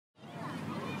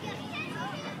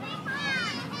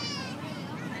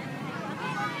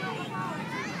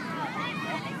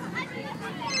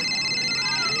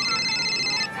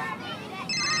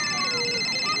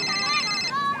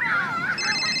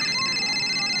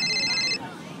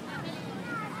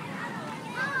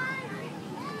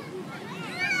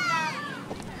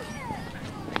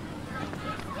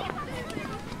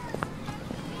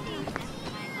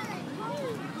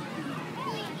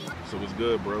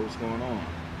good, bro? What's going on?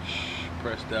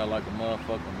 Pressed out like a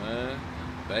motherfucker, man.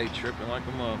 They tripping like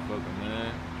a motherfucker, man.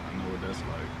 I know what that's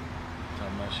like.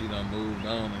 Talking about she done moved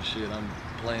on and shit. I'm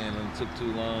playing and it took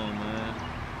too long, man.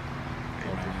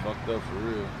 Hey, man. Fucked up for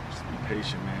real. Just be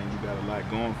patient, man. You got a lot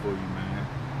going for you, man.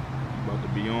 You about to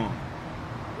be on.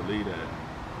 Believe that.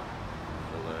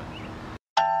 Feel that.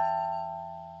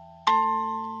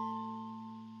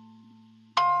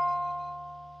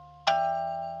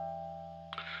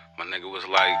 My nigga was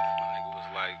like,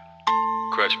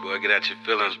 Crutch, boy, get out your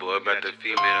feelings, boy, about the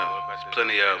female. There's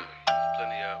plenty of them.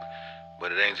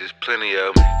 But it ain't just plenty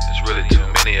of them, it's really too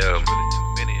many of them.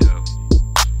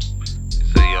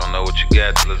 Say you don't know what you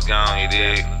got till it's gone, you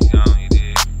dig?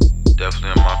 Definitely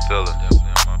in my feelings.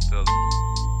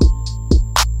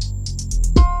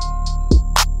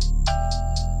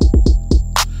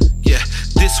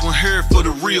 This one here for the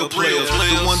real players,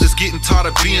 the ones that's getting tired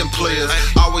of being players.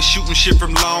 Always shooting shit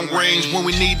from long range when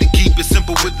we need to keep it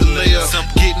simple with the layup.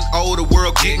 Getting older,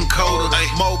 world getting colder.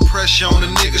 More pressure on the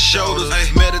nigga's shoulders.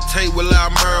 Meditate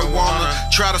without marijuana.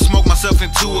 Try to smoke myself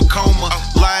into a coma.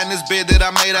 Lie in this bed that I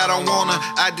made, I don't wanna.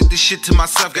 I did this shit to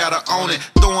myself, gotta own it.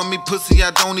 Throwing me pussy, I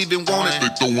don't even want it.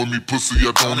 They throwing me pussy,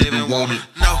 I don't even want it.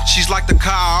 No, she's like the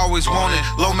car I always wanted.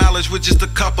 Low mileage with just a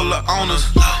couple of owners.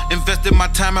 Invested my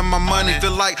time and my money.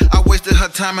 Feel like I wasted her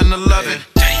time in the loving.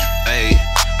 Hey,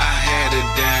 I had a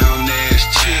down ass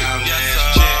chick.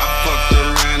 I fucked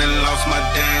around and lost my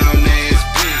down ass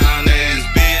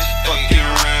bitch. Fucking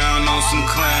around on some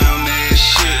clown ass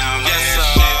shit.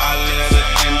 I let her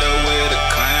end up with a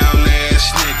clown ass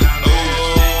nigga.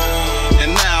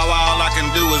 And now all I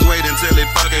can do is wait until they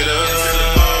fuck it up.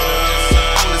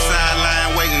 On the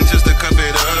sideline waiting just to cup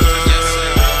it up.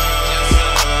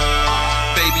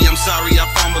 Baby, I'm sorry I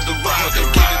fumbled the rock. Give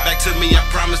it back to me, I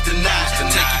promise to not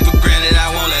take you for granted, I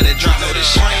won't let it drop. No,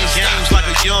 this playing games like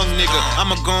a young nigga.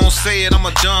 I'ma gon' say it, I'm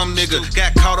a dumb nigga.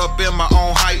 Got caught up in my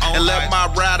own hype and let my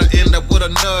rider end up with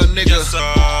another nigga.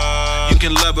 You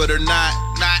can love it or not.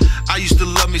 I used to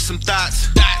love me some thoughts.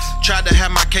 Tried to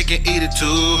have my cake and eat it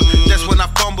too. That's when I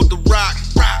fumbled the rock.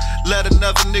 Let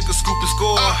another nigga scoop and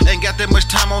score. Ain't got that much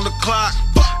time on the clock.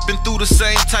 Been through the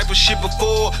same type of shit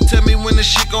before. Tell me when this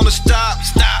shit gonna stop.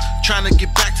 Trying to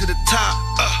get back to the top.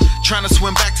 Trying to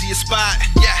swim back to your spot.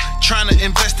 Trying to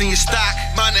invest in your stock.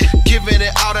 Money, giving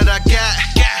it all that I got.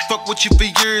 Fuck with you for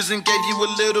years and gave you a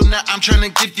little. Now I'm trying to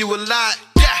give you a lot.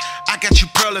 I got you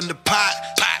pearl in the pot.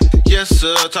 Yes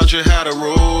sir, taught you how to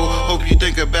roll. Hope you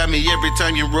think about me every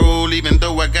time you roll. Even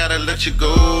though I gotta let you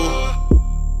go.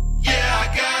 Yeah, I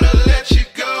gotta let you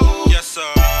go. Yes sir.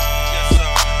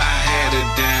 I had a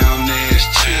down ass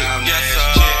chick. Yes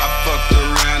sir. I fucked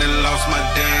around and lost my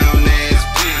down ass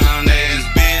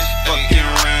bitch. Fucking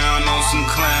around on some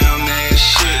clown ass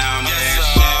shit. I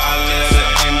let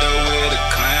her end up with a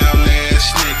clown ass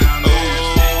nigga.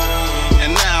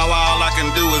 And now all I can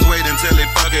do is wait until they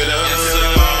fuck it up.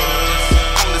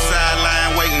 On the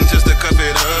sideline waiting just to cup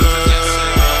it up.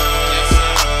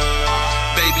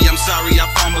 Baby, I'm sorry I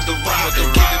fumbled the rock. Give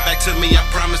it back to me, I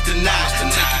promise to not.